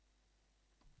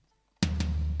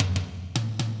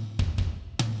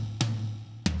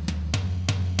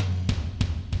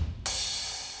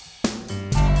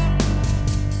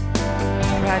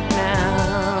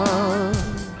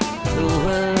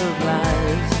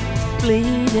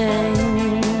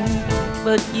bleeding,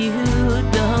 but you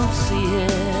don't see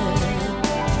it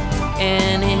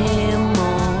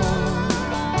anymore.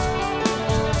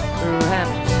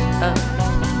 Wrapped up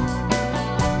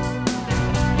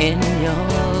in your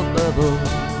bubble,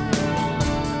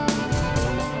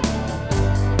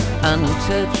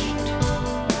 untouched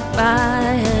by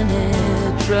any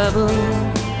trouble.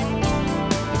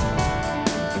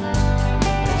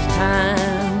 As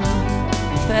time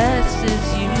passes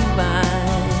you by,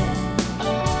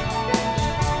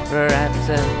 wrapped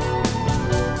up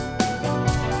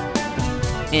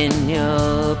in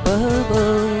your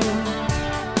bubble.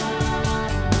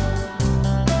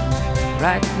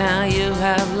 Right now you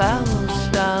have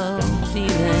lost all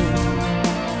feeling,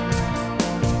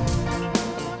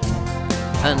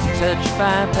 untouched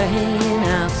by pain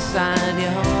outside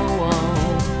your wall.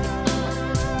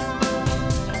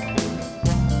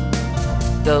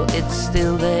 Though it's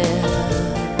still there,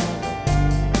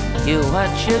 you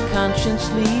watch your conscience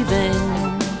leaving,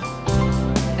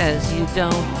 as you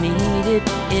don't need it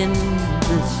in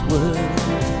this world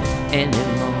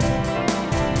anymore.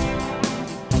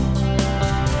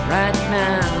 Right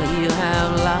now you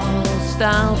have lost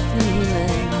all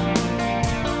feeling,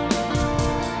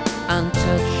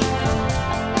 untouched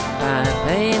by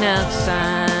pain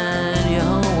outside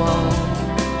your wall.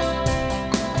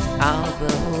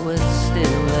 Although it's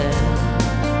still there,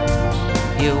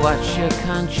 you watch your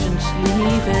conscience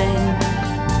leaving,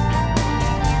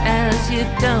 as you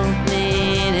don't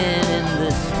need it in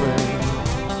this world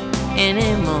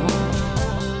anymore.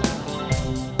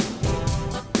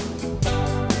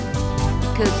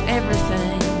 'Cause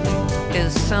everything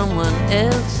is someone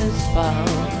else's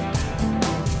fault,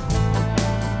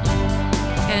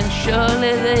 and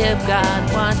surely they've got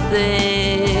what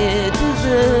they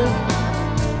deserve,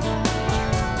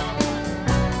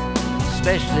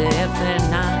 especially if they're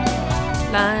not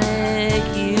like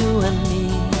you and me,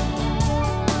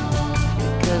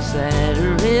 because that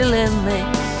really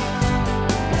makes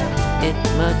it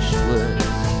much worse.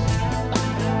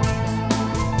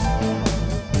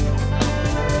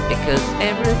 Because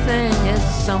everything is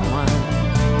someone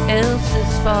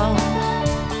else's fault,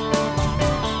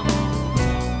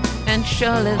 and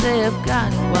surely they've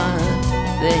got what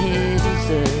they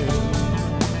deserve.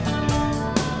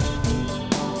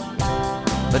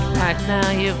 But right now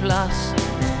you've lost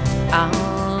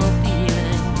all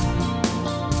feeling,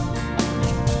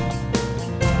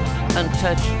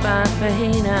 untouched by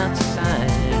pain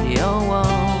outside your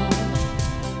wall.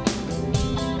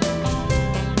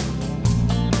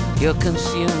 You're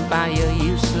consumed by your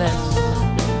useless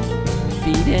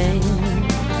feeding,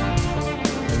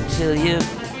 until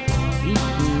you've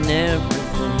eaten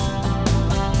everything.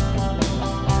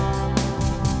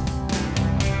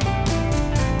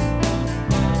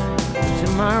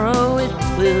 Tomorrow it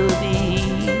will be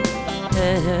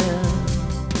hell,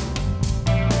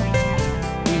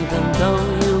 even though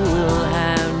you will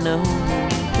have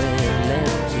nowhere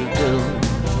left to go.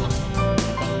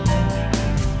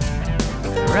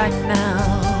 Right now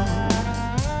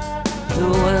the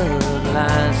world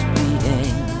lies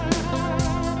bleeding,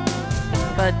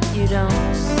 but you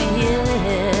don't see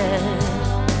it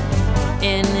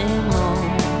anymore.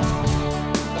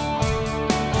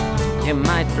 You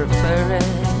might prefer it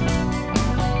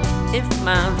if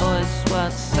my voice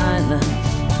was silent,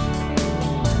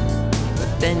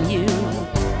 but then you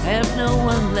have no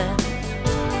one left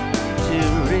to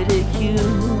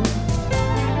ridicule,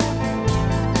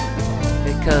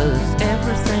 because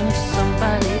everything's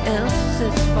somebody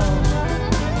else's fault.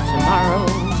 Tomorrow,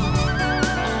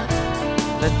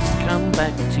 let's come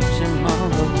back to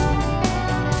tomorrow,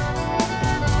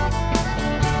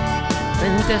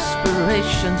 when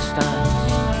desperation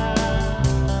starts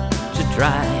to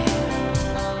drive,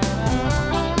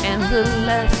 and the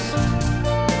last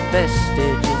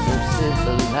vestiges of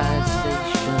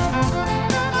civilization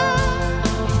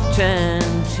turn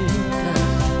to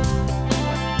dust.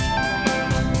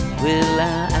 Will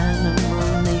our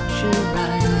animal nature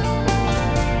rise,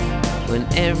 when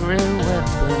every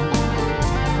weapon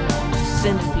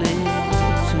simply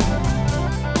took?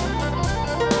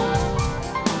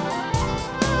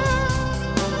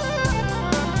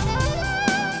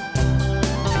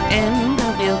 End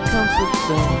of your comfort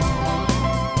zone,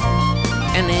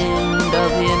 an end of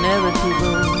the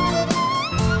inevitable.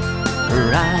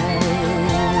 Rise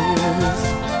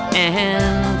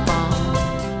and fall.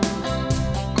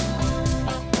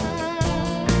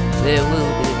 There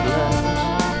will be blood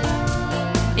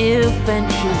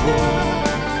eventually.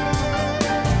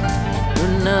 Who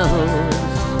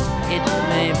knows, it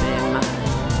may be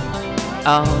mine,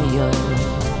 all yours.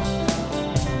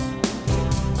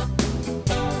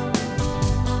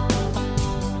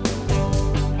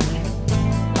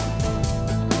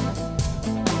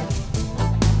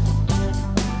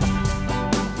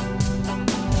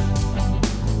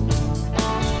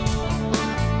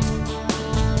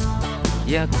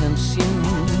 You're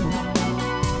consumed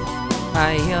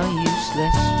by your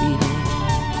useless feeling.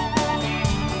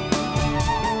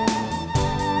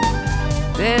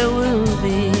 There will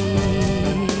be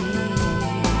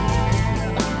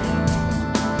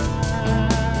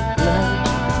blood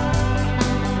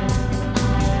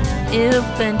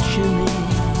eventually.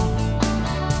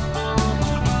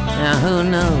 Now who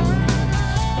knows?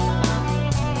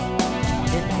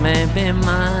 It may be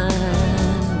mine.